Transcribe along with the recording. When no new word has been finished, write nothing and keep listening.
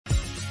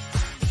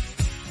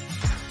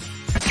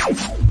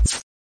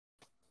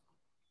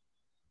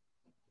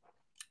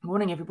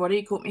Morning,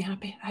 everybody. Caught me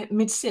happy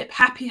mid-sip.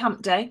 Happy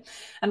hump day.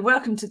 And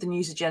welcome to the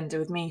News Agenda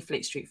with me,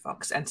 Fleet Street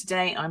Fox. And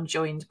today I'm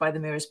joined by the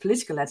Mirror's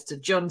political editor,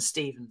 John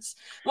Stevens.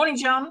 Morning,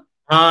 John.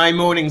 Hi,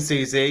 morning,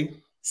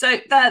 Susie. So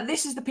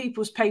this is the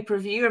People's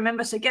Pay-Per-View.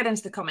 Remember, so get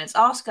into the comments.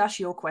 Ask us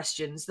your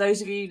questions.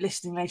 Those of you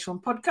listening later on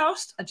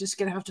podcast are just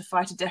going to have to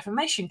fight a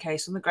defamation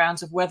case on the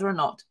grounds of whether or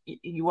not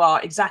you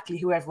are exactly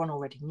who everyone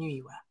already knew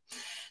you were.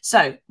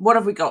 So what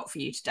have we got for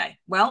you today?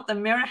 Well, the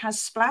Mirror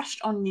has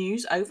splashed on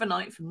news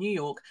overnight from New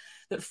York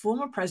that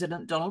former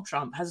President Donald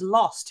Trump has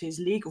lost his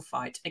legal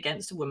fight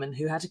against a woman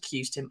who had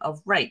accused him of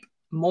rape.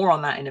 More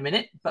on that in a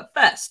minute. But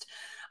first,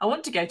 I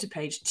want to go to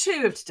page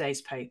 2 of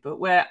today's paper,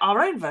 where our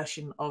own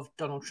version of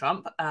Donald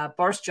Trump,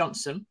 Boris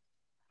Johnson,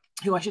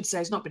 who I should say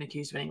has not been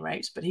accused of any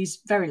rapes, but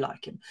he's very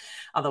like him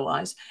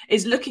otherwise,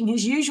 is looking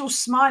his usual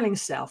smiling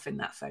self in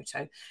that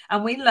photo.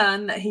 And we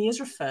learn that he is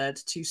referred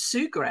to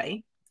Sue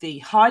Gray, the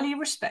highly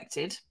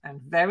respected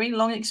and very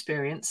long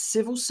experienced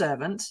civil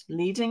servant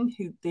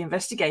leading the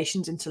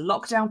investigations into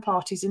lockdown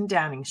parties in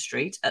Downing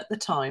Street at the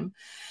time,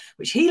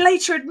 which he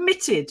later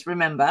admitted,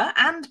 remember,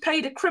 and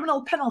paid a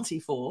criminal penalty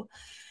for.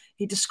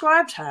 He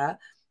described her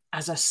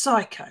as a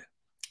psycho.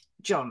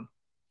 John,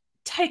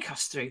 take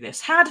us through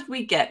this. How did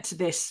we get to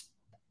this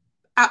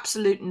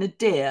absolute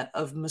nadir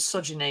of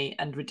misogyny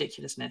and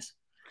ridiculousness?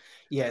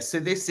 Yeah, so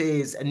this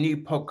is a new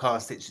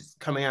podcast that's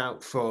coming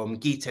out from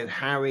Guito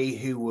Harry,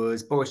 who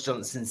was Boris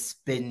Johnson's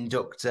spin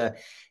doctor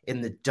in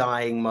the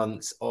dying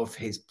months of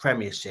his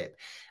premiership.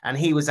 And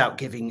he was out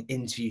giving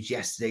interviews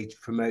yesterday to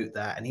promote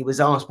that. And he was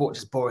asked, what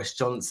does Boris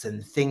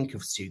Johnson think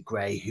of Sue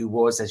Gray, who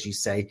was, as you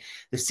say,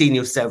 the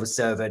senior civil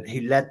servant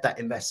who led that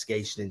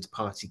investigation into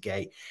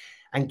Partygate.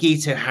 And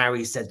Guito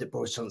Harry said that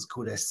Boris Johnson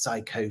called her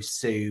Psycho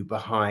Sue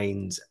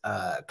behind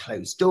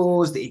closed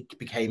doors, that he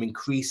became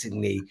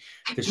increasingly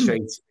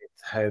frustrated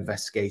her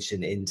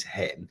investigation into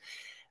him.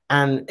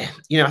 And,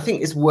 I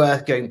think it's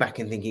worth going back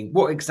and thinking,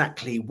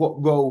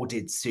 what role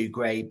did Sue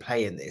Gray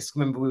play in this?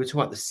 Remember, we were talking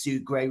about the Sue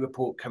Gray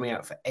report coming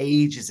out for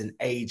ages and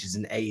ages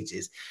and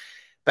ages.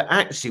 But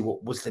actually,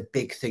 what was the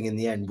big thing in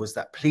the end was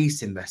that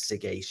police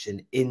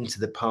investigation into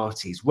the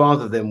parties,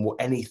 rather than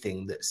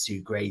anything that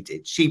Sue Gray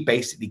did. She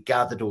basically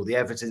gathered all the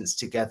evidence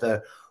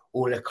together,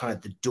 all the kind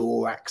of the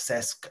door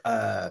access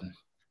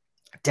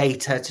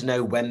data to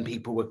know when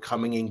people were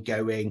coming and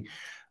going,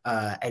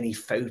 any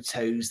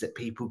photos that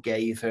people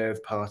gave her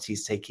of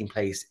parties taking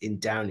place in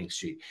Downing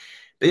Street.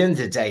 But at the end of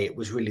the day, it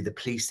was really the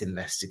police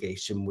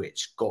investigation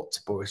which got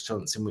to Boris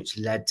Johnson, which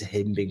led to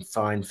him being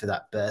fined for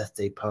that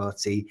birthday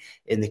party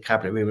in the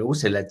cabinet room. It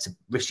also led to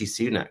Rishi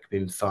Sunak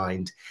being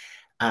fined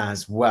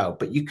as well.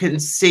 But you can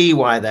see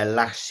why they're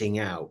lashing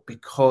out,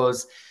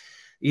 because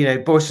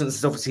Boris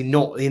Johnson's obviously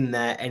not in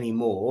there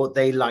anymore.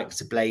 They like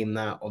to blame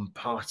that on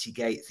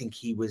Partygate, think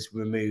he was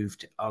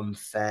removed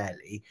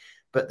unfairly.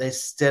 But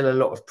there's still a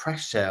lot of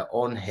pressure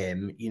on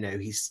him.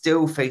 He's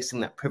still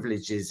facing that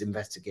privileges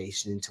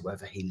investigation into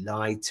whether he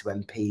lied to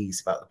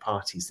MPs about the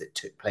parties that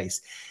took place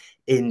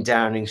in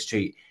Downing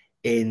Street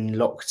in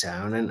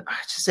lockdown. And I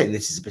just think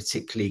this is a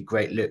particularly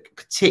great look.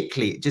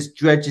 Particularly, it just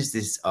dredges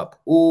this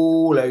up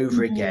all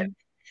over again.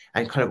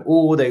 And kind of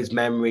all those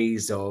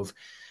memories of,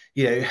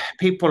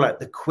 people like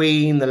the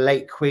Queen, the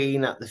late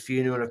Queen at the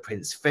funeral of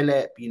Prince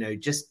Philip,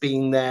 just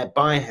being there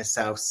by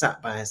herself, sat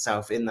by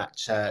herself in that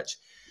church,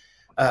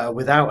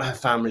 without her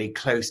family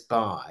close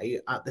by,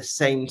 at the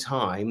same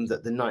time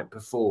that the night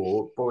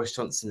before, Boris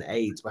Johnson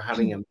aides were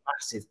having a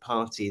massive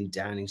party in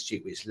Downing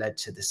Street, which led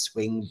to the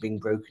swing being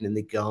broken in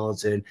the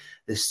garden,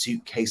 the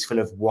suitcase full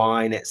of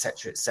wine,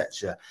 etc.,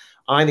 etc.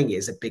 I think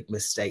it's a big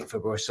mistake for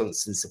Boris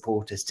Johnson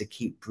supporters to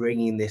keep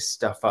bringing this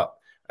stuff up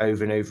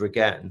over and over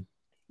again.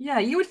 Yeah,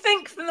 you would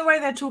think from the way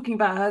they're talking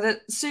about her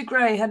that Sue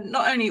Gray had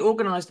not only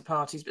organised the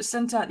parties, but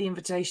sent out the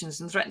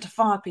invitations and threatened to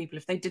fire people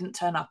if they didn't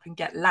turn up and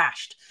get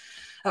lashed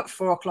at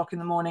 4 o'clock in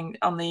the morning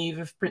on the eve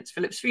of Prince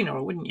Philip's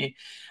funeral, wouldn't you?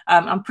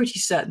 I'm pretty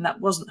certain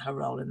that wasn't her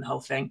role in the whole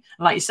thing.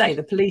 And like you say,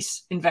 the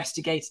police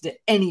investigated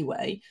it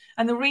anyway.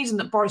 And the reason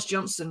that Boris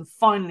Johnson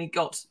finally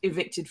got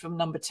evicted from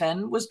Number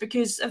 10 was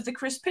because of the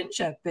Chris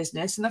Pincher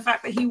business and the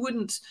fact that he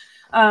wouldn't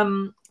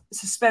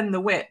suspend the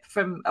whip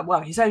from,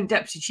 his own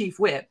deputy chief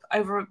whip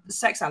over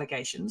sex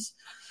allegations.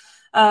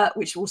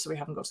 Which also we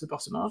haven't got to the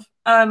bottom of.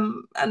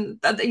 And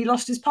he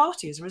lost his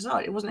party as a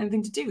result. It wasn't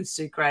anything to do with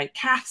Sue Gray.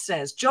 Kath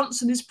says,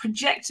 Johnson is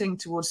projecting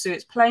towards Sue.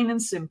 It's plain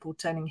and simple,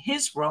 turning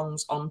his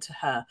wrongs onto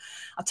her.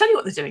 I'll tell you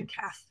what they're doing,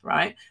 Kath,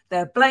 right?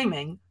 They're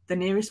blaming the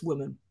nearest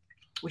woman,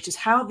 which is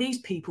how these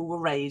people were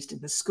raised in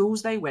the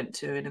schools they went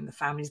to and in the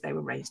families they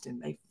were raised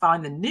in. They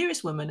find the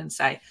nearest woman and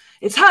say,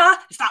 it's her,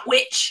 it's that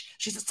witch,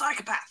 she's a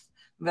psychopath,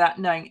 without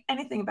knowing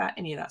anything about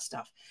any of that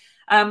stuff.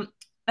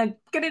 And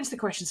get into the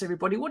questions,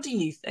 everybody. What do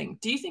you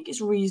think? Do you think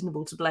it's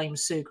reasonable to blame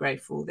Sue Gray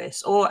for all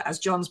this? Or, as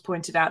John's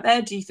pointed out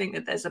there, do you think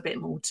that there's a bit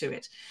more to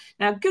it?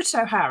 Now,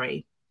 Guto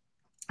Harry,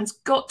 it's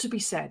got to be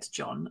said,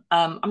 John,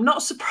 I'm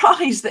not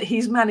surprised that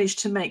he's managed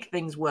to make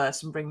things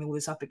worse and bring all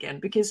this up again,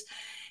 because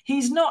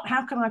he's not,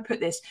 how can I put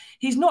this?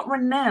 He's not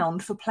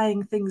renowned for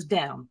playing things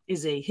down,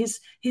 is he?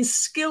 His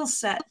skill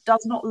set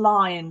does not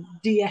lie in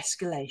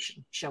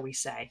de-escalation, shall we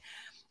say.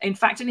 In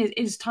fact, in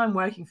his time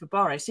working for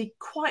Boris, he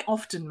quite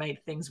often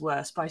made things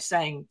worse by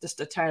saying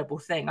just a terrible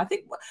thing. I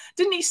think,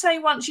 didn't he say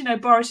once,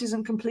 Boris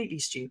isn't completely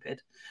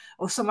stupid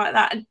or something like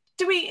that? And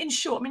do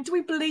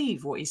we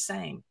believe what he's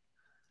saying?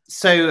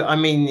 So, I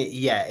mean,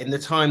 yeah, in the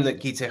time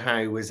that Guto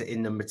Harry was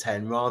in number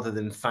 10, rather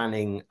than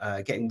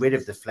getting rid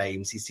of the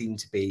flames, he seemed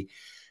to be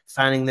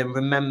fanning them.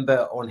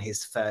 Remember, on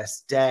his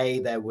first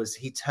day,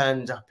 he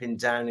turned up in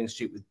Downing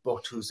Street with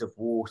bottles of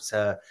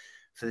water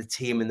for the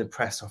team in the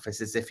press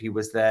office, as if he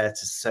was there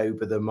to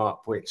sober them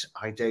up, which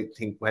I don't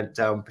think went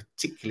down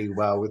particularly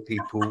well with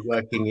people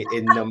working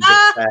in number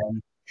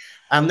 10.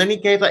 And then he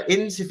gave that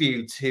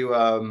interview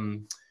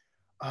to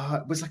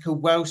it was like a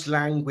Welsh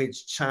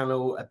language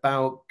channel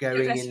about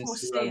going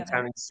into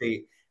Downing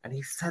Street. And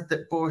he said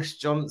that Boris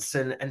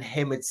Johnson and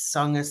him had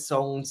sung a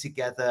song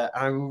together.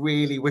 I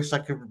really wish I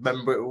could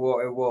remember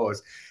what it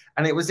was.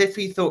 And it was if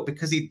he thought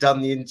because he'd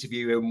done the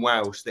interview in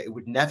Welsh that it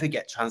would never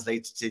get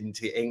translated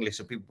into English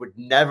and people would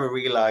never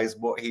realise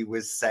what he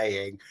was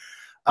saying.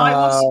 I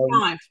will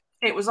survive.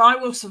 It was I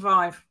will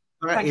survive.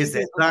 That is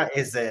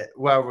it.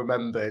 Well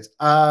remembered.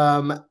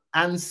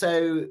 And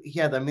so,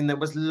 yeah, I mean, there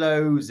was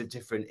loads of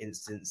different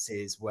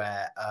instances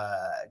where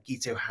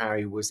Guto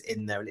Harry was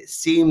in there, and it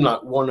seemed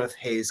like one of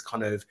his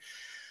kind of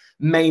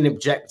main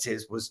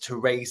objectives was to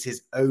raise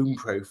his own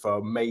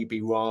profile,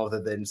 maybe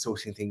rather than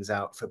sorting things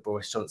out for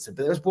Boris Johnson.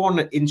 But there was one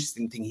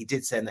interesting thing he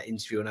did say in that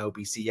interview on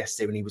LBC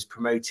yesterday when he was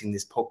promoting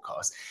this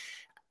podcast.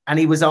 And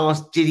he was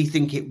asked, did he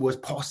think it was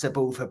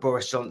possible for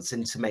Boris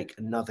Johnson to make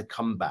another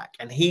comeback?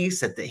 And he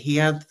said that he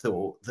had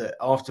thought that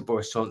after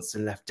Boris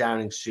Johnson left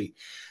Downing Street,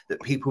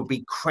 that people would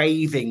be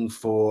craving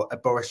for a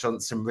Boris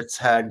Johnson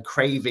return.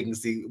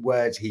 Craving's the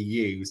word he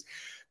used.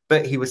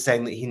 But he was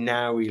saying that he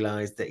now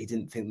realised that he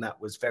didn't think that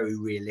was very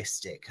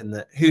realistic, and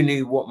that who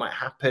knew what might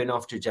happen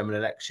after a general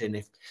election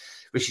if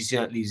Rishi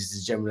Sunak loses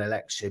the general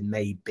election,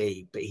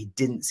 maybe, but he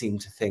didn't seem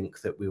to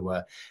think that we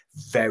were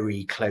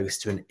very close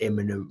to an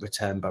imminent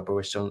return by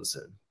Boris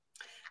Johnson.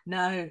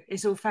 No,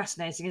 it's all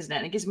fascinating, isn't it?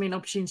 And it gives me an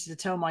opportunity to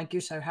tell my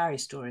Guto Harry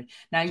story.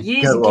 Now,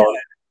 years ago,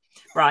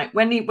 right,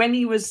 when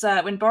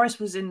Boris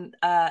was in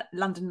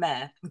London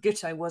Mayor,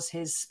 Guto was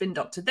his spin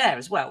doctor there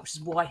as well, which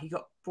is why he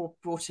got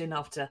brought in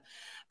after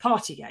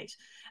Partygate.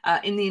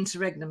 In the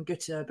interregnum,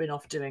 Guto had been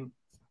off doing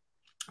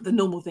the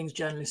normal things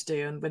journalists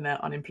do and when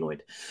they're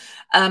unemployed.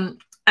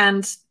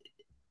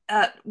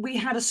 We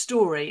had a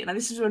story, and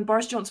this is when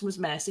Boris Johnson was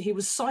mayor, so he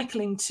was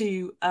cycling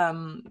to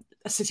a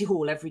city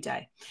hall every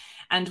day.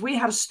 And we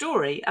had a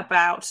story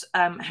about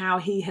how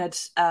he had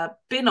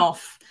been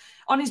off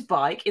on his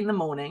bike in the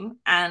morning,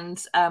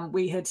 and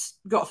we had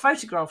got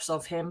photographs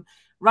of him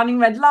running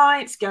red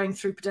lights, going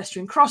through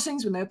pedestrian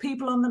crossings when there were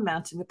people on them,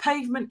 mounting the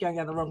pavement, going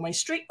down the wrong way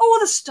street, all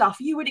the stuff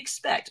you would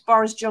expect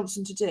Boris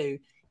Johnson to do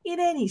in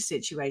any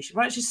situation,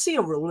 right? Just see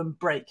a rule and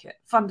break it,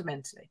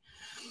 fundamentally.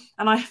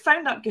 And I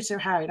phoned up Guto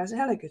Harry and I said,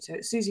 hello, Guto,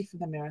 it's Susie from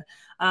the Mirror.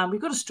 We've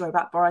got a story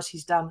about Boris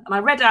he's done. And I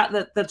read out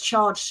the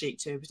charge sheet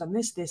to him. He's done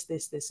this, this,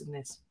 this, this, and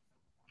this.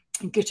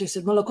 And Guto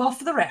said, well, look,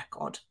 off the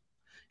record,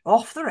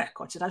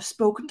 said, I've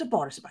spoken to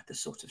Boris about this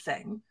sort of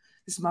thing.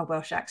 This is my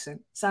Welsh accent.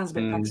 Sounds a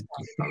bit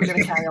Pakistani, but we're going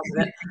to carry on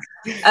with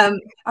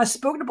it. I've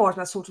spoken to Boris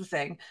about that sort of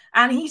thing.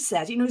 And he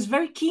said, he's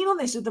very keen on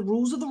this, the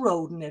rules of the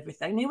road and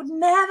everything. And he would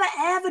never,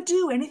 ever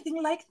do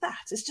anything like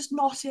that. It's just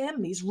not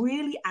him. He's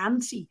really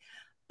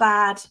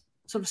anti-bad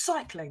sort of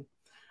cycling.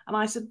 And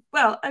I said,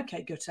 well,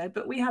 okay, Guto,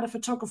 but we had a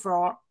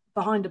photographer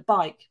behind him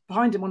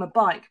on a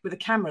bike with a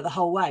camera the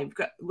whole way. We've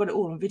got it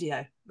all on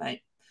video,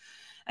 mate.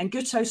 And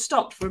Guto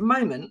stopped for a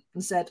moment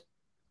and said,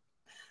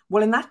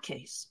 well, in that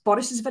case,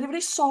 Boris is very,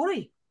 very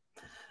sorry.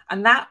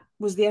 And that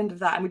was the end of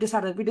that. And we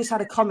just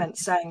had a comment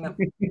saying that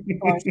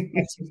Boris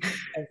is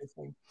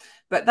everything.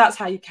 But that's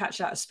how you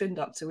catch out a spin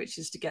doctor, which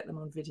is to get them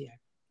on video.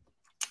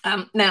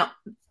 Now,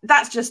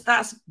 that's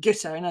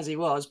Guto and as he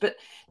was. But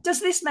does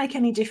this make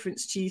any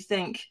difference, do you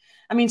think?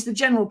 I mean, to the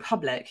general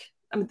public,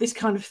 this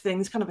kind of thing,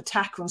 this kind of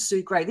attack on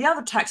Sue Gray, the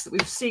other attacks that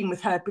we've seen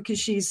with her because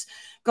she's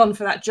gone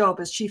for that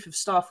job as chief of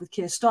staff with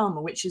Keir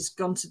Starmer, which has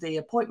gone to the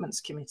appointments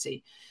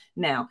committee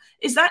now.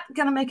 Is that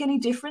going to make any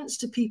difference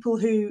to people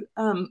who,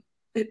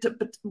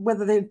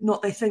 whether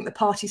they think the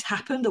parties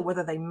happened or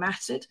whether they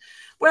mattered?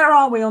 Where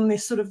are we on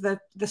this sort of the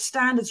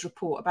standards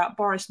report about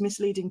Boris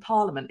misleading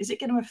Parliament? Is it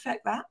going to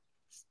affect that?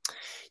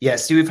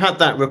 Yes, so we've had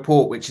that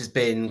report, which has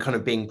been kind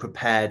of being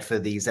prepared for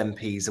these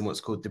MPs and what's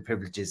called the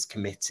Privileges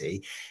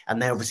Committee. And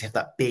they obviously have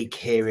that big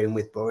hearing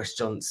with Boris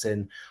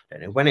Johnson. I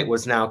don't know when it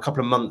was now, a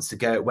couple of months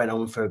ago. It went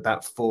on for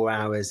about 4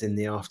 hours in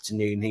the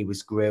afternoon. He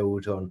was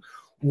grilled on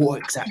what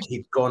exactly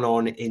had gone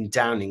on in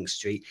Downing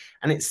Street.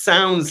 And it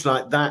sounds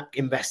like that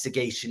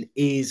investigation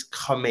is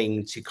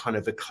coming to kind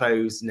of a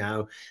close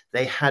now.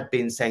 They had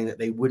been saying that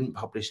they wouldn't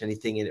publish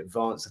anything in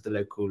advance of the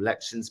local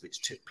elections,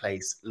 which took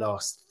place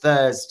last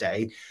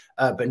Thursday.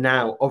 But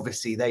now,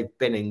 obviously, they've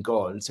been and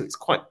gone. So it's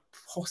quite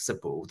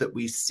possible that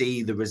we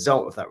see the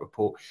result of that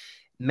report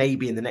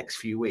maybe in the next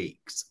few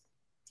weeks.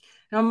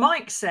 Now,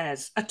 Mike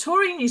says, a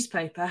Tory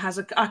newspaper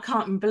I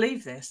can't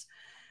believe this.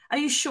 Are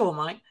you sure,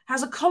 Mike?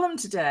 Has a column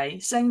today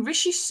saying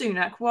Rishi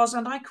Sunak was,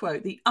 and I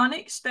quote, the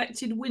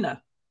unexpected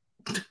winner,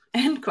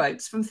 end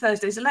quotes, from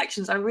Thursday's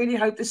elections. I really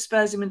hope this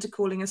spurs him into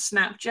calling a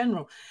snap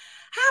general.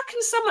 How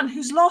can someone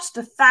who's lost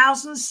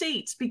 1,000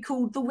 seats be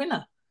called the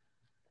winner?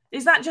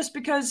 Is that just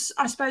because,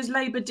 I suppose,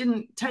 Labour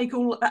didn't take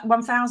all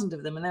 1,000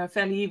 of them and they were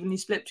fairly evenly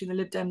split between the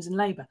Lib Dems and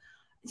Labour?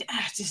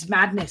 It's just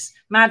madness.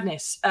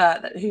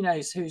 Who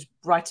knows who's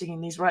writing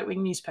in these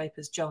right-wing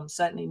newspapers, John?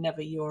 Certainly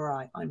never you or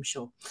I, I'm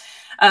sure.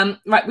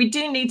 Right, we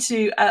do need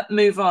to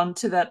move on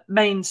to the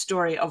main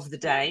story of the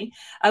day,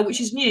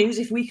 which is news,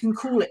 if we can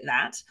call it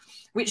that,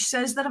 which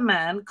says that a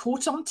man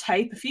caught on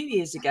tape a few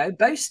years ago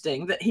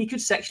boasting that he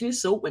could sexually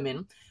assault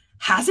women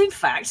has in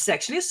fact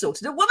sexually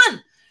assaulted a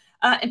woman.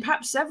 And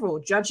perhaps several,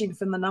 judging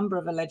from the number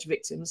of alleged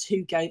victims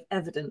who gave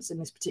evidence in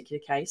this particular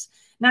case.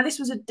 Now, this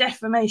was a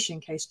defamation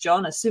case,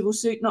 John, a civil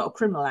suit, not a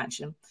criminal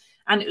action.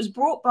 And it was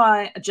brought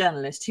by a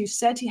journalist who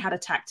said he had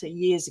attacked her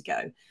years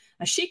ago.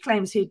 Now, she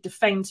claims he'd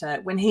defamed her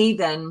when he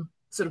then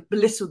sort of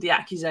belittled the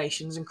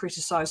accusations and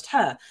criticised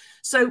her.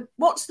 So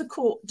what's the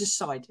court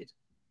decided?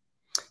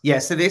 Yeah,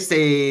 so this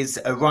is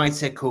a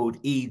writer called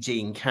E.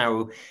 Jean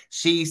Carroll.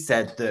 She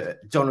said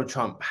that Donald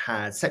Trump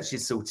had sexually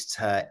assaulted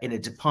her in a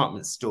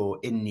department store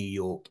in New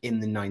York in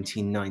the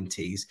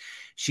 1990s.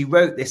 She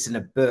wrote this in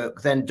a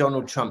book. Then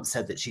Donald Trump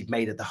said that she'd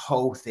made the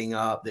whole thing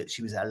up, that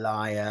she was a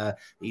liar,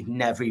 he'd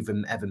never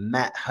even ever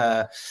met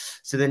her.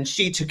 So then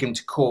she took him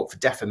to court for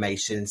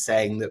defamation,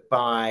 saying that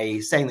by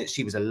saying that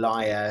she was a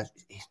liar,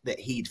 that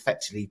he'd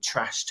effectively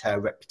trashed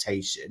her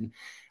reputation.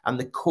 And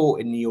the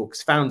court in New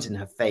York's found in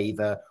her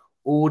favour,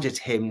 ordered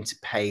him to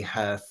pay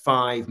her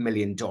 $5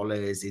 million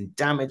in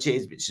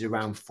damages, which is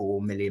around £4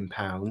 million.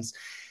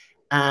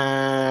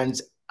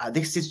 And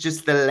this is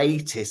just the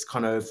latest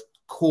kind of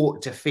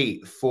court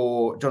defeat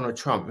for Donald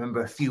Trump.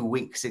 Remember, a few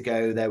weeks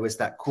ago, there was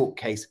that court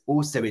case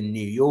also in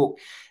New York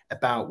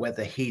about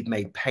whether he'd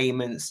made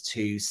payments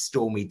to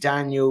Stormy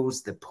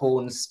Daniels, the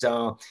porn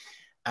star.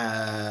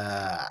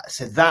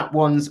 So that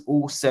one's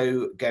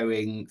also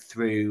going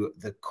through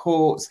the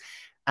courts.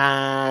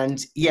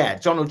 And yeah,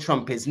 Donald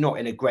Trump is not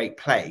in a great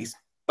place,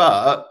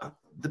 but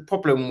the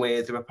problem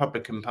with the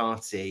Republican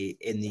Party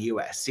in the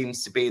US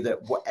seems to be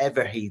that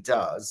whatever he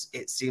does,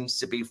 it seems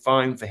to be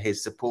fine for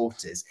his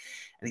supporters.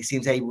 And he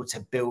seems able to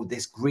build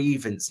this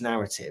grievance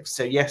narrative.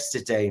 So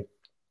yesterday,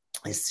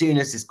 as soon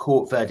as his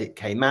court verdict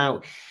came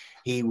out,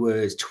 he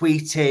was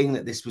tweeting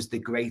that this was the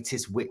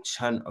greatest witch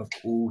hunt of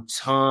all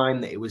time,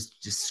 that it was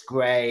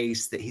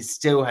disgrace, that he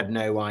still had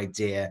no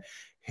idea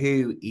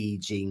who E.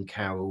 Jean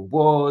Carroll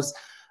was,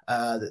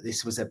 that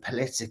this was a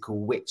political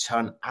witch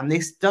hunt. And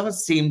this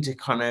does seem to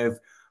kind of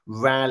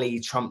rally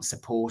Trump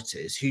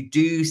supporters who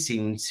do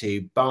seem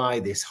to buy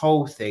this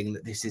whole thing,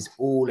 that this is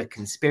all a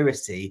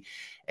conspiracy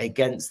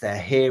against their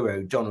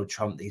hero, Donald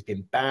Trump, that he's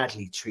been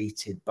badly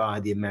treated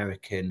by the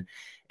American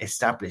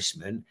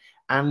establishment.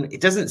 And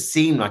it doesn't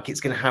seem like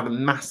it's going to have a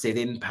massive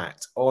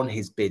impact on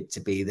his bid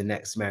to be the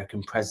next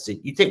American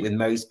president. You'd think with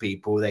most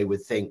people, they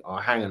would think, oh,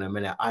 hang on a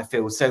minute, I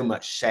feel so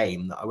much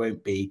shame that I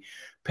won't be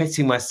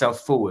putting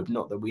myself forward.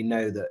 Not that we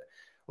know that,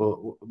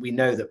 well, we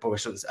know that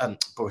Boris Johnson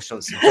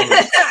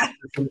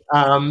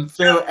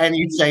feel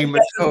any shame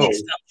at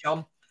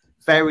all.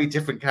 Very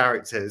different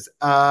characters,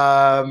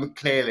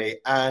 clearly.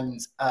 And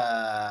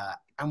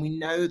we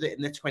know that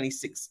in the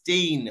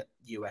 2016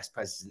 US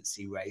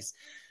presidency race,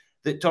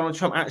 that Donald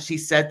Trump actually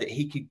said that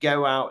he could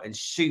go out and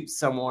shoot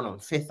someone on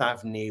Fifth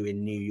Avenue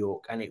in New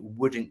York and it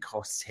wouldn't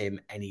cost him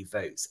any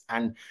votes.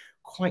 And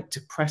quite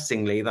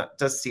depressingly, that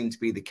does seem to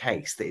be the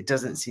case, that it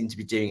doesn't seem to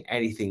be doing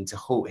anything to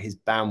halt his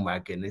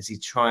bandwagon as he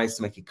tries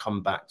to make a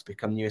comeback to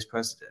become US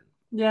president.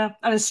 Yeah,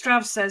 and as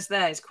Strauss says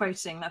there, he's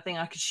quoting that thing,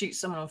 I could shoot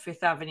someone on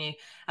Fifth Avenue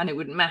and it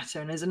wouldn't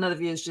matter. And as another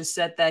viewer's just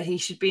said there, he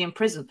should be in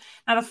prison.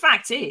 Now, the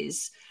fact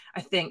is,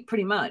 I think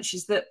pretty much,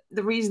 is that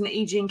the reason that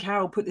E. Jean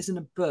Carroll put this in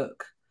a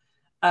book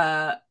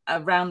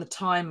around the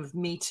time of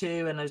Me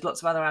Too, and there's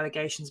lots of other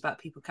allegations about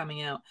people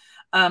coming out,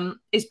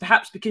 is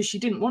perhaps because she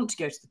didn't want to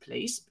go to the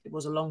police. It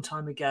was a long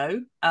time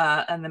ago,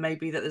 and there may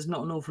be that there's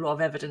not an awful lot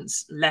of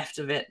evidence left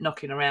of it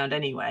knocking around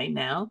anyway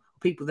now,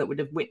 people that would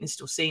have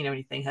witnessed or seen or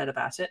anything, heard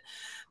about it.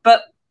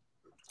 But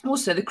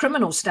also, the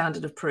criminal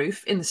standard of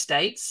proof in the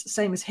States,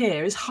 same as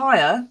here, is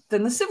higher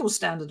than the civil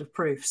standard of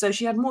proof. So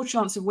she had more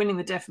chance of winning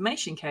the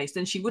defamation case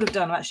than she would have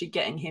done of actually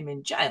getting him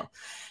in jail.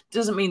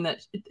 Doesn't mean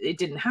that it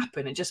didn't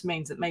happen. It just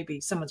means that maybe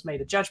someone's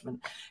made a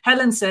judgment.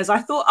 Helen says, I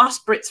thought us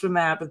Brits were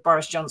mad with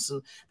Boris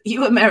Johnson. But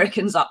you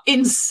Americans are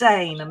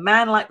insane. A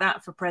man like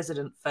that for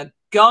president, for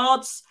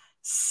God's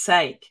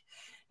sake.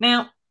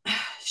 Now,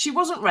 she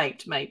wasn't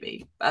raped,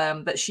 maybe,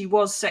 but she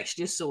was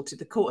sexually assaulted.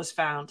 The court has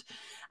found.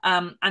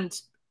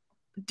 And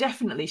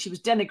definitely she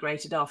was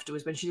denigrated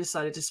afterwards when she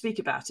decided to speak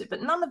about it.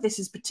 But none of this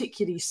is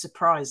particularly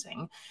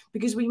surprising,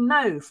 because we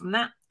know from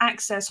that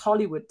Access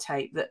Hollywood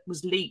tape that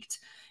was leaked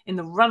in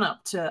the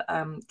run-up to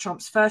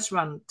Trump's first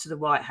run to the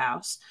White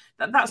House,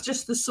 that that's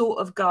just the sort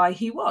of guy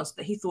he was,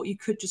 that he thought you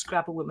could just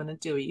grab a woman and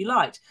do what you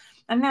liked.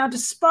 And now,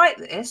 despite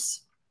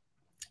this,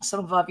 some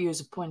of our viewers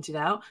have pointed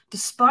out,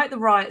 despite the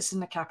riots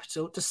in the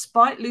Capitol,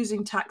 despite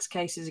losing tax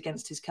cases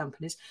against his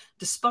companies,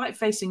 despite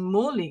facing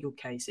more legal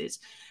cases,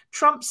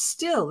 Trump's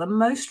still the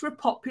most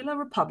popular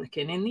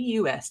Republican in the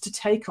US to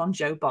take on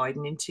Joe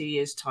Biden in 2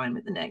 years' time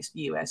at the next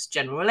US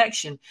general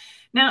election.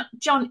 Now,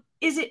 John,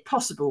 is it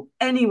possible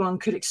anyone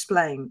could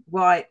explain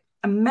why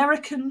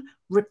American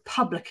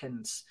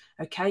Republicans,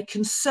 okay,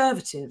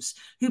 conservatives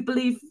who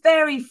believe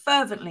very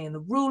fervently in the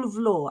rule of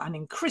law and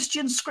in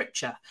Christian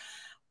scripture,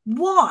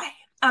 why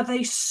are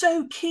they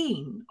so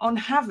keen on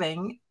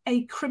having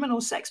a criminal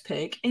sex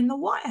pig in the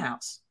White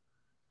House?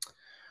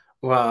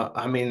 Well,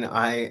 I mean,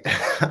 I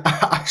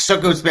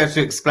struggle to be able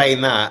to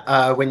explain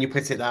that when you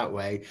put it that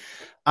way.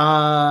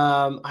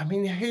 I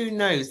mean, who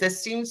knows? There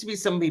seems to be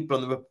some people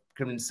on the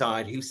Republican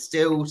side who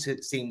still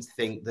seem to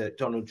think that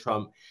Donald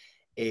Trump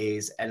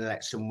is an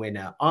election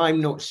winner.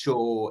 I'm not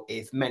sure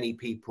if many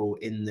people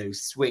in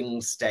those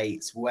swing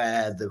states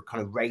where the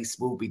kind of race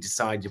will be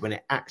decided when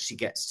it actually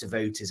gets to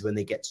voters, when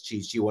they get to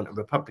choose, do you want a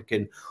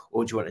Republican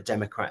or do you want a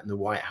Democrat in the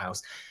White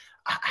House?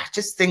 I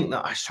just think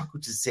that I struggle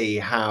to see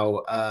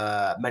how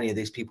many of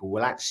those people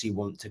will actually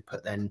want to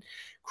put their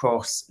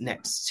cross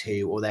next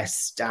to, or their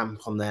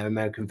stamp on their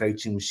American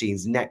voting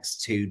machines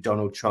next to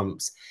Donald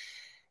Trump's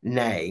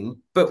name.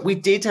 But we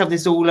did have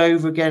this all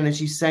over again,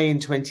 as you say, in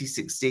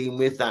 2016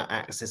 with that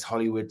Access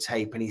Hollywood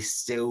tape, and he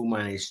still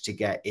managed to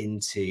get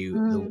into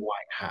the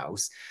White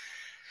House.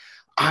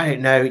 I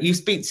don't know. You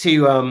speak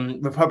to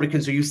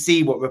Republicans, or you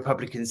see what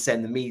Republicans say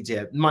in the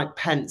media. Mike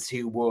Pence,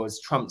 who was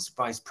Trump's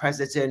vice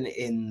president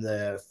in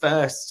the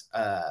first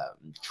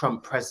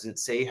Trump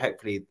presidency,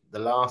 hopefully the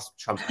last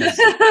Trump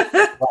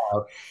presidency,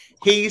 well,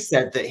 he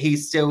said that he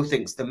still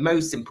thinks the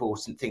most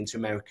important thing to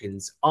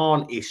Americans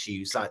aren't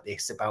issues like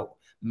this about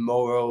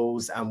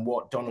morals and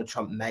what Donald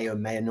Trump may or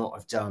may not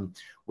have done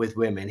with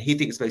women. He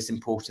thinks the most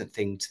important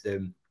thing to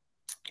them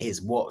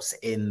is what's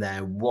in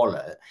their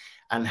wallet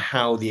and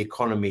how the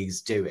economy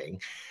is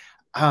doing.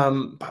 But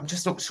I'm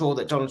just not sure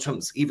that Donald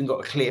Trump's even got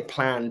a clear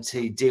plan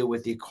to deal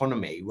with the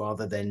economy,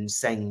 rather than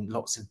saying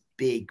lots of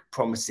big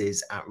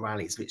promises at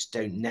rallies which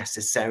don't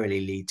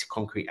necessarily lead to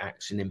concrete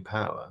action in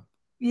power.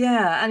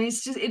 Yeah, and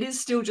it is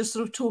still just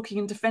sort of talking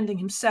and defending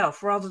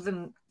himself rather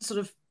than sort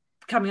of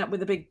coming up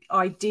with a big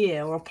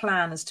idea or a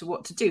plan as to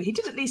what to do. He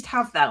did at least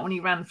have that when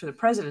he ran for the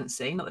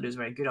presidency. Not that it was a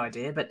very good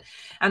idea,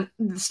 and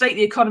the state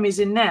the economy is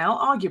in now,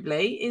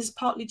 arguably, is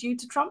partly due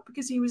to Trump,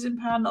 because he was in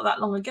power not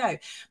that long ago.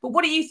 But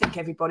what do you think,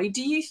 everybody?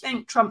 Do you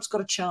think Trump's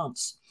got a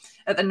chance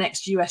at the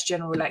next US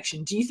general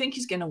election? Do you think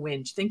he's going to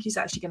win? Do you think he's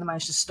actually going to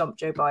manage to stomp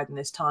Joe Biden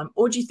this time?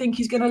 Or do you think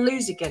he's going to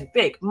lose again?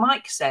 Big.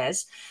 Mike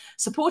says,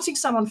 supporting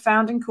someone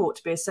found in court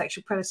to be a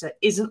sexual predator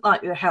isn't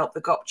likely to help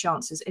the GOP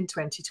chances in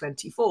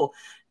 2024.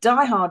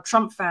 Die-hard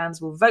Trump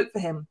fans will vote for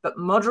him, but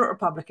moderate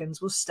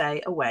Republicans will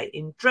stay away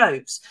in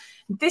droves.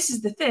 This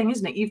is the thing,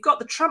 isn't it? You've got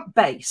the Trump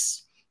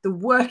base, the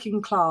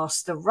working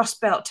class, the Rust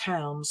Belt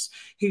towns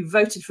who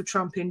voted for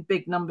Trump in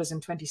big numbers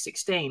in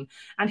 2016.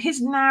 And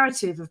his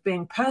narrative of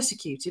being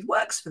persecuted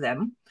works for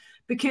them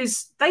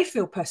because they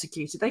feel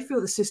persecuted. They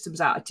feel the system's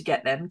out to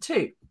get them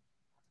too.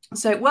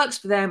 So it works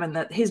for them, and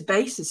that his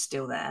base is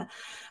still there.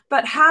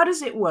 But how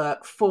does it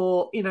work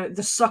for,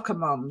 the soccer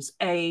mums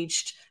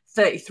aged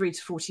 33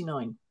 to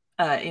 49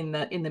 in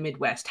the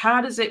Midwest? How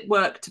does it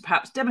work to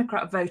perhaps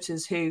Democrat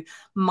voters who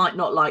might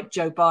not like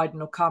Joe Biden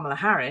or Kamala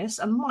Harris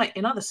and might,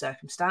 in other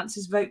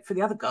circumstances, vote for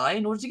the other guy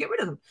in order to get rid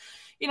of them?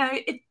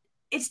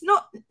 It's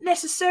not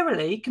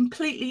necessarily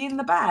completely in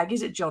the bag,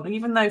 is it, John?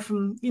 Even though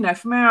from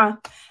our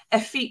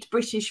effete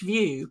British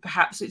view,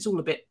 perhaps it's all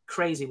a bit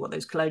crazy what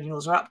those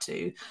colonials are up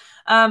to.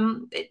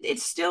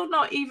 It's still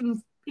not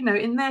even,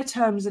 in their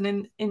terms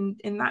and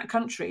in that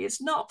country,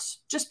 it's not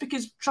just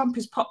because Trump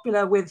is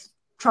popular with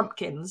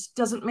Trumpkins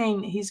doesn't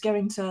mean he's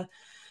going to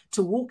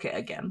walk it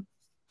again.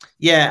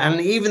 Yeah,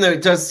 and even though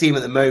it does seem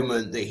at the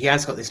moment that he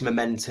has got this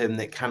momentum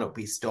that cannot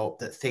be stopped,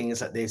 that things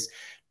like this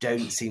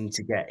don't seem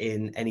to get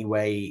in any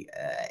way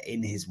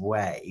in his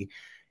way,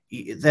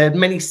 there are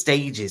many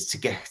stages to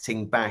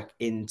getting back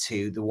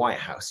into the White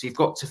House. So you've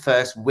got to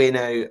first win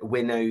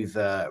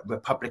over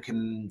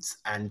Republicans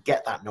and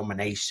get that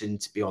nomination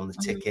to be on the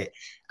ticket.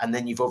 And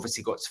then you've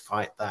obviously got to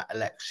fight that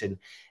election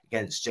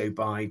against Joe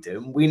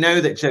Biden. We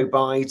know that Joe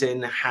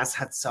Biden has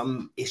had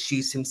some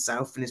issues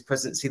himself in his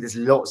presidency. There's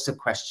lots of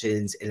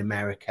questions in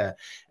America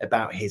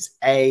about his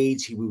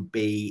age. He would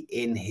be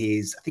in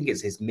his, I think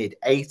it's his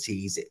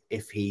mid-80s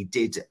if he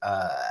did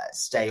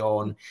stay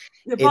on.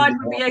 Yeah,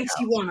 Biden would be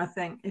 81, I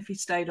think, if he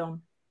stayed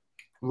on.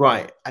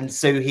 Right. And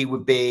so he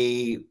would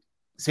be,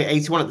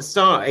 81 at the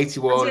start,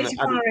 81.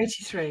 81 or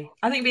 83.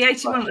 I think he'd be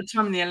 81 at the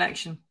time of the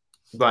election.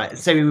 Right.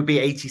 So he would be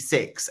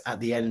 86 at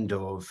the end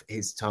of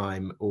his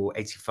time, or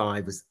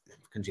 85 was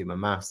can do my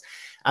maths,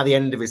 at the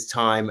end of his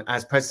time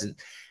as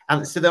president.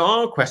 And so there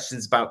are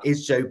questions about,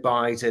 is Joe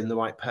Biden the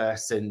right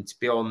person to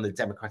be on the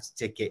Democratic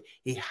ticket?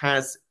 He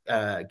is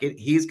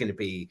going to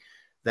be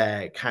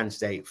their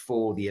candidate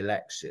for the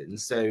election.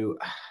 So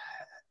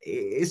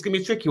it's going to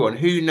be a tricky one.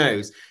 Who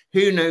knows?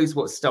 Who knows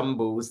what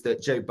stumbles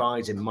that Joe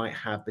Biden might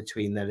have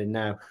between then and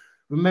now?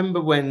 Remember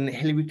when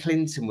Hillary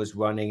Clinton was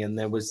running and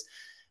there was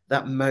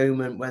that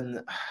moment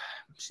when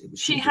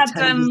she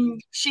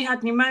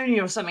had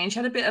pneumonia or something, and she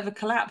had a bit of a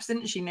collapse,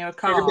 didn't she, near a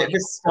car? She had a bit of a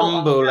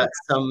stumble at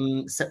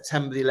some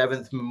September the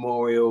 11th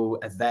memorial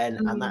event,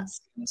 and that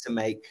seemed to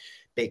make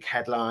big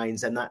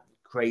headlines, and that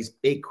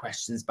raised big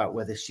questions about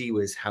whether she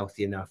was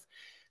healthy enough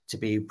to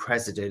be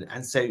president.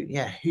 And so,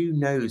 yeah, who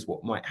knows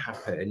what might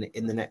happen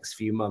in the next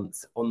few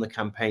months on the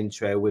campaign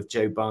trail with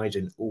Joe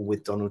Biden or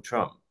with Donald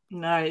Trump.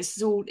 No, it's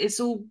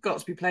all got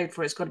to be played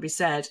for. It's got to be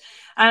said.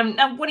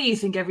 Now, what do you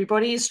think,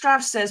 everybody?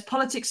 Strav says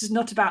politics is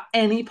not about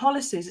any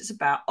policies. It's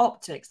about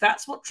optics.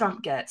 That's what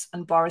Trump gets,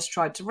 and Boris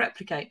tried to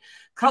replicate.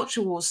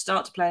 Culture wars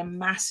start to play a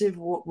massive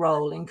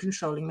role in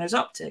controlling those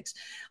optics.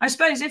 I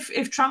suppose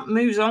if Trump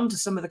moves on to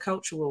some of the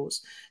culture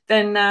wars,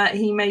 then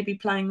he may be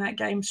playing that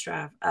game,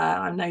 Strav.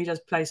 I know he does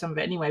play some of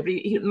it anyway, but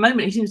at the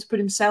moment he seems to put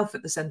himself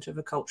at the centre of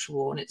a culture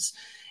war, and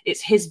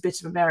it's his bit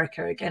of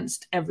America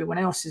against everyone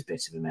else's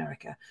bit of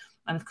America.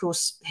 And of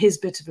course, his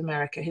bit of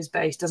America, his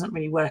base, doesn't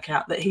really work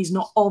out that he's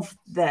not of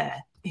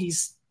there. He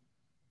is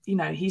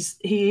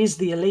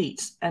the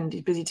elite, and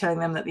he's busy telling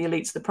them that the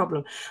elite's the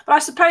problem. But I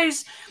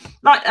suppose,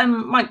 like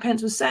Mike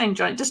Pence was saying,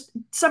 John, just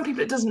some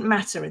people, it doesn't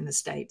matter in the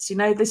States.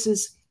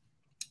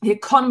 The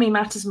economy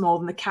matters more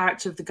than the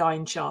character of the guy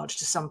in charge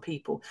to some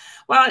people.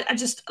 Well, I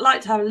just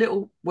like to have a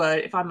little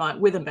word, if I might,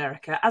 with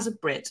America. As a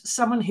Brit,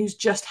 someone who's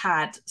just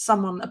had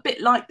someone a bit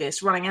like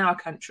this running our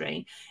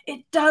country,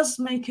 it does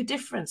make a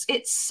difference.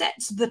 It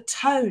sets the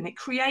tone. It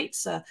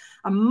creates a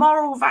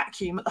moral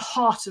vacuum at the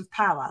heart of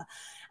power.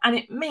 And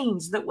it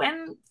means that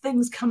when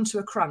things come to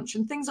a crunch,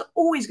 and things are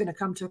always going to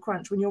come to a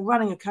crunch when you're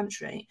running a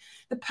country,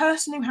 the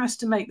person who has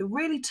to make the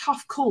really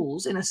tough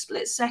calls in a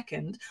split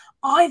second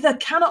either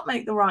cannot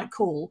make the right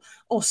call,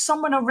 or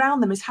someone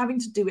around them is having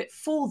to do it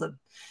for them.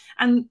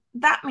 And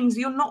that means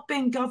you're not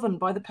being governed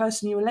by the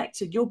person you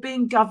elected. You're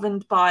being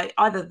governed by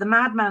either the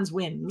madman's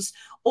whims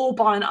or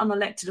by an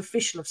unelected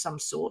official of some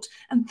sort.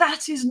 And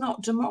that is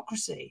not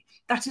democracy.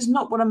 That is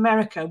not what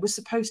America was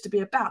supposed to be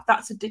about.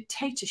 That's a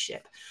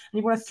dictatorship. And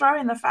you want to throw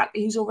in the fact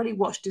that he's already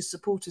watched his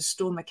supporters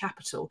storm the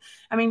Capitol.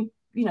 I mean,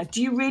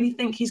 do you really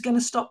think he's going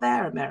to stop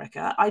there,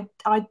 America?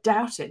 I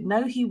doubt it.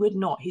 No, he would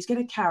not. He's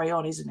going to carry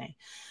on, isn't he?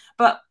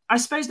 But I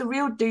suppose the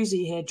real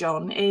doozy here,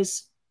 John,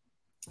 is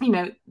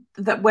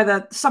that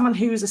whether someone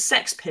who is a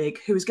sex pig,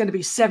 who is going to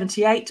be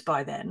 78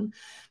 by then,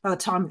 by the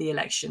time of the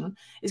election,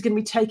 is going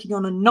to be taking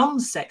on a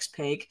non-sex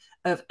pig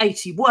of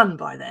 81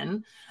 by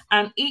then.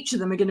 And each of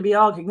them are going to be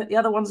arguing that the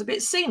other one's a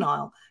bit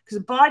senile,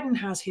 because Biden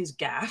has his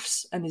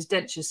gaffes and his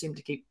dentures seem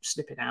to keep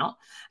slipping out.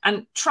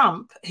 And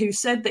Trump, who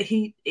said that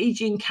E.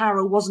 Jean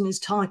Carroll wasn't his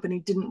type and he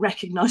didn't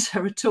recognize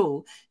her at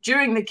all.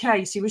 During the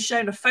case, he was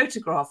shown a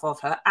photograph of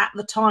her at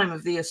the time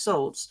of the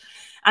assaults,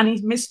 and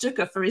he mistook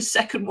her for his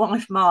second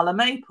wife, Marla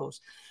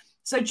Maples.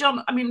 So,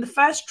 John, I mean, the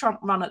first Trump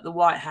run at the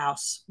White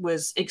House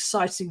was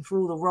exciting for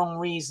all the wrong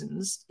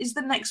reasons. Is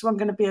the next one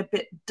going to be a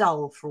bit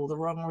dull for all the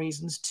wrong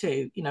reasons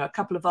too? A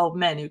couple of old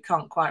men who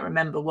can't quite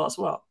remember what's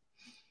what.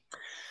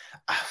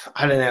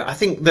 I don't know. I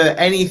think that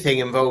anything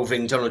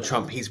involving Donald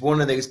Trump, he's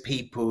one of those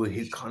people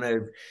who kind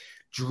of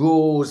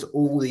draws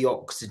all the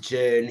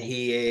oxygen.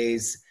 He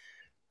is,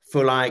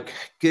 for like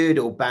good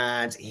or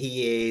bad,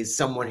 he is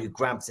someone who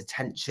grabs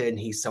attention.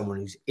 He's someone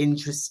who's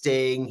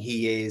interesting.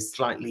 He is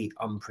slightly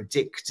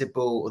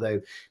unpredictable, although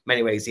in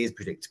many ways he is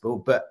predictable.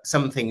 But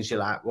some things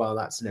you're like, well,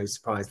 that's no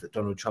surprise that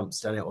Donald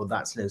Trump's done it, or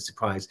that's no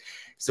surprise.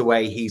 It's the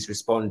way he's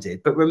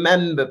responded. But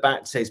remember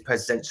back to those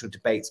presidential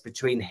debates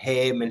between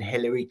him and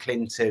Hillary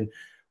Clinton,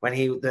 when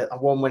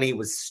he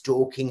was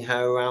stalking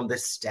her around the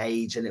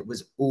stage, and it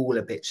was all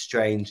a bit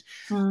strange.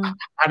 I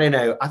don't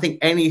know. I think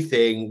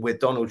anything with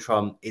Donald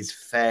Trump is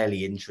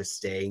fairly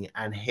interesting,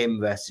 and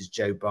him versus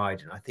Joe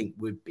Biden, I think,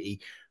 would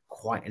be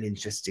quite an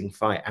interesting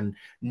fight, and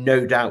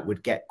no doubt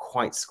would get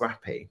quite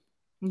scrappy.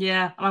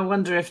 Yeah, I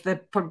wonder if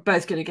they're probably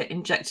both going to get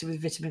injected with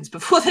vitamins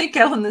before they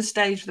go on the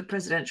stage for the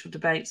presidential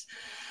debates.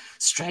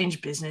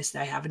 Strange business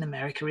they have in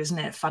America, isn't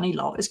it? Funny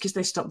lot. It's because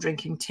they stopped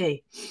drinking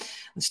tea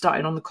and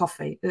started on the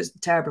coffee. It's a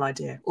terrible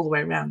idea all the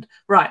way around.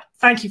 Right.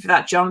 Thank you for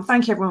that, John.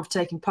 Thank you, everyone, for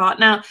taking part.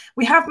 Now,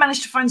 we have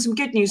managed to find some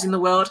good news in the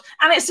world,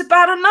 and it's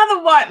about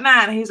another white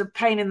man who's a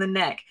pain in the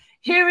neck.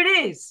 Here it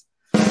is.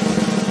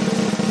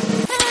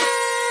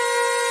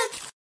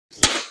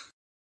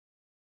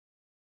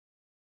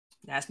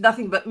 Yeah, it's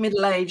nothing but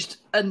middle-aged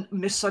and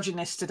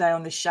misogynist today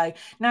on this show.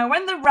 Now,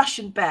 when the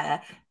Russian Bear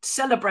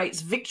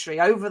celebrates victory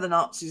over the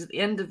Nazis at the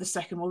end of the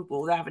Second World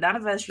War, they have an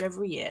anniversary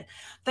every year.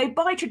 They,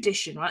 by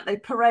tradition, right, they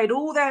parade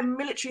all their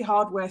military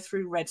hardware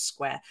through Red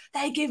Square.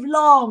 They give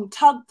long,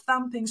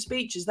 tug-thumping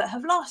speeches that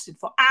have lasted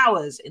for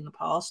hours in the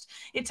past.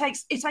 It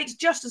takes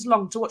just as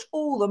long to watch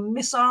all the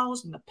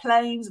missiles and the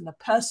planes and the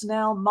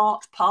personnel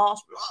march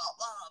past.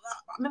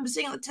 I remember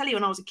seeing it on the telly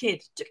when I was a kid.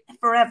 It took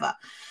forever.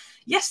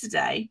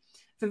 Yesterday,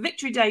 for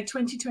Victory Day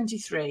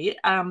 2023,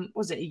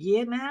 was it a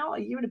year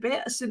and a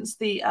bit since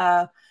the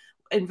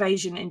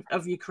invasion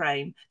of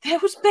Ukraine, there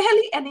was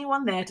barely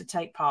anyone there to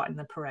take part in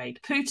the parade.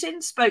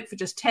 Putin spoke for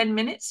just 10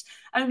 minutes.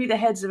 Only the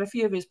heads of a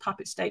few of his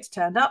puppet states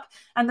turned up.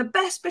 And the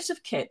best bit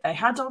of kit they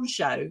had on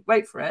show,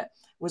 wait for it,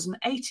 was an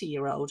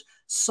 80-year-old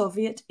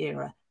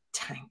Soviet-era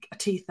tank, a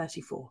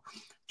T-34.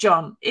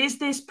 John, is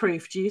this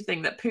proof, do you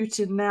think, that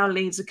Putin now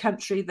leads a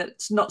country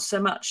that's not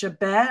so much a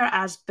bear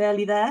as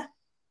barely there?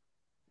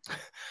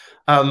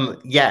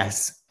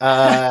 Yes.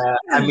 I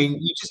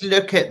mean, you just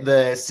look at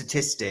the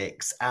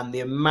statistics and the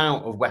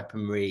amount of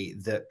weaponry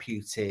that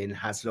Putin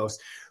has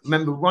lost.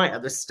 Remember, right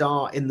at the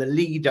start, in the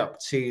lead up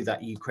to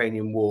that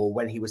Ukrainian war,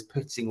 when he was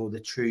putting all the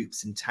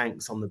troops and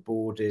tanks on the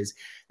borders,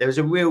 there was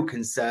a real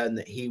concern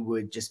that he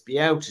would just be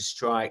able to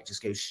strike,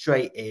 just go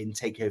straight in,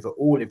 take over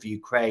all of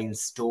Ukraine,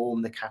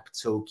 storm the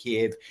capital,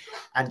 Kiev,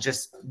 and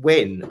just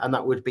win. And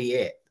that would be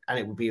it. And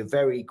it would be a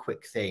very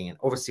quick thing. And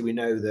obviously, we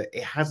know that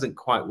it hasn't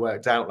quite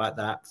worked out like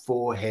that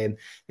for him.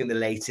 I think the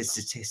latest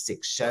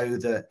statistics show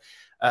that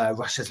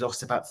Russia's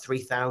lost about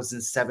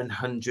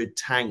 3,700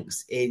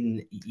 tanks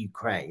in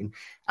Ukraine.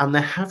 And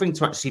they're having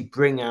to actually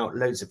bring out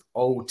loads of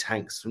old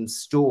tanks from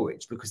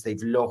storage because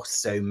they've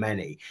lost so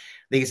many.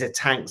 These are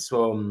tanks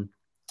from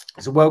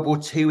World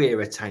War II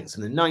era tanks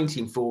from the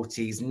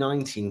 1940s,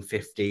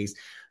 1950s,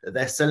 that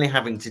they're suddenly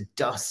having to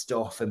dust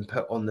off and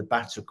put on the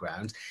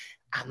battleground.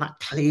 And that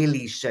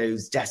clearly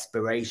shows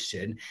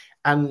desperation.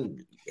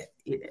 And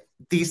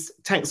these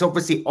tanks are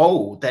obviously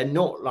old. They're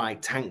not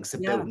like tanks are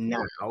built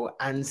now.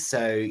 And so,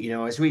 I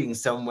was reading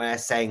somewhere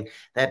saying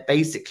they're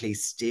basically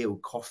steel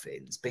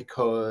coffins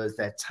because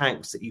they're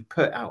tanks that you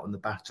put out on the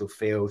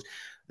battlefield,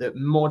 that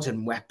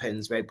modern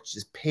weapons are able to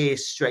just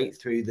pierce straight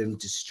through them,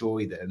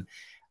 destroy them.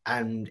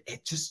 And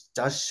it just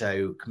does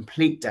show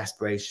complete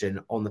desperation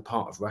on the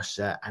part of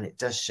Russia. And it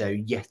does show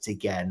yet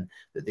again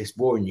that this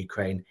war in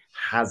Ukraine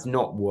has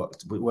not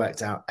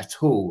worked out at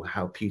all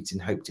how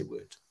Putin hoped it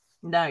would.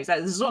 No,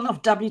 exactly. There's not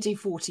enough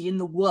WD-40 in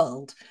the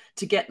world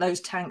to get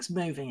those tanks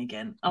moving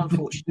again,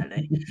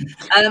 unfortunately.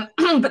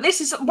 But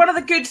this is one of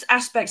the good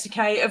aspects,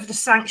 okay, of the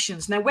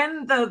sanctions. Now,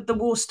 when the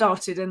war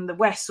started and the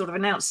West sort of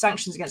announced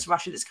sanctions against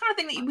Russia, it's kind of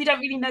thing that we don't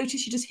really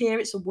notice. You just hear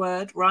it's a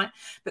word, right?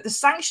 But the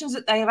sanctions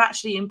that they have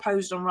actually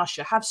imposed on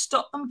Russia have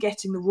stopped them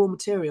getting the raw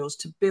materials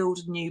to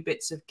build new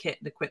bits of kit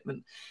and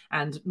equipment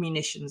and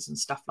munitions and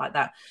stuff like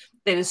that.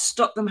 It has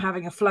stopped them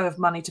having a flow of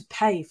money to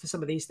pay for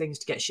some of these things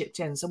to get shipped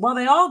in. So while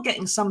they are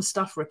getting some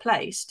stuff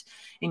replaced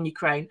in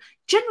Ukraine,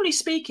 generally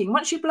speaking,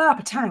 once you blow up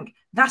a tank,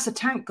 that's a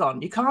tank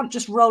gone. You can't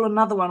just roll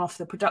another one off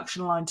the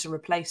production line to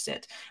replace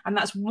it. And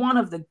that's one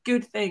of the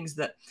good things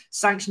that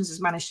sanctions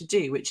has managed to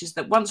do, which is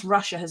that once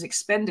Russia has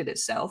expended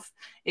itself,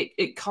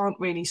 it can't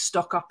really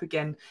stock up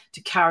again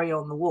to carry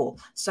on the war.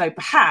 So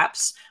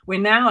perhaps we're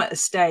now at a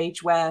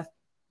stage where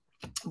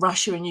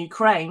Russia and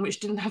Ukraine,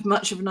 which didn't have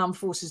much of an armed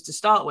forces to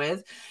start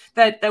with,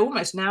 they're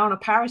almost now on a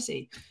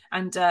parity.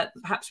 And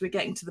perhaps we're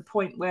getting to the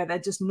point where they're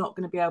just not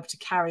going to be able to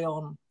carry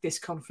on this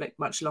conflict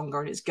much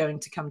longer. And it's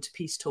going to come to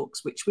peace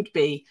talks, which would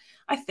be,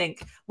 I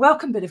think,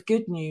 welcome bit of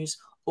good news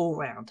all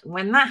round. And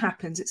when that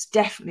happens, it's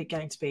definitely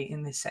going to be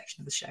in this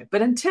section of the show.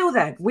 But until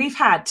then, we've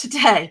had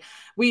the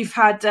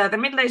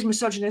middle-aged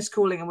misogynist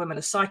calling a woman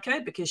a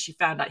psycho because she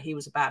found out he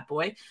was a bad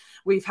boy.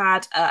 We've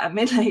had a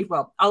middle-aged,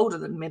 well, older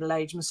than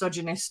middle-aged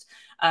misogynist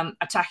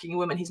attacking a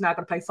woman he's now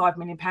got to pay £5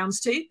 million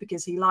to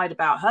because he lied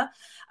about her.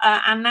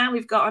 And now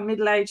we've got a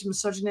middle-aged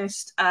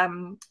misogynist,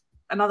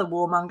 another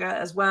warmonger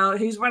as well,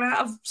 who's run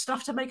out of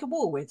stuff to make a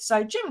war with.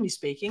 So generally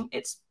speaking,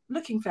 it's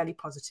looking fairly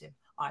positive,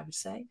 I would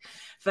say,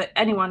 for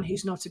anyone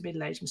who's not a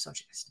middle-aged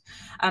misogynist.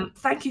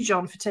 Thank you,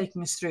 John, for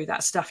taking us through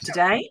that stuff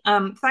today.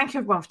 Thank you,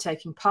 everyone, for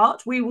taking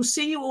part. We will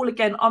see you all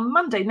again on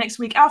Monday next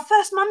week, our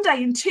first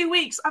Monday in 2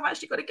 weeks. I've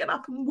actually got to get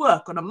up and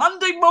work on a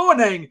Monday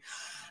morning.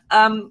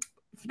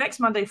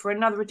 Next Monday for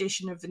another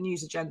edition of the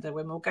News Agenda,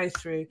 when we'll go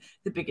through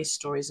the biggest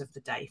stories of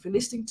the day. If you're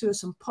listening to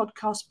us on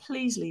podcast,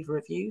 please leave a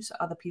review so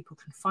other people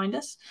can find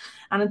us.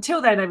 And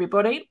until then,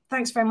 everybody,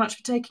 thanks very much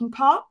for taking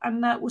part,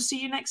 and we'll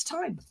see you next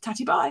time.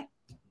 Tatty bye.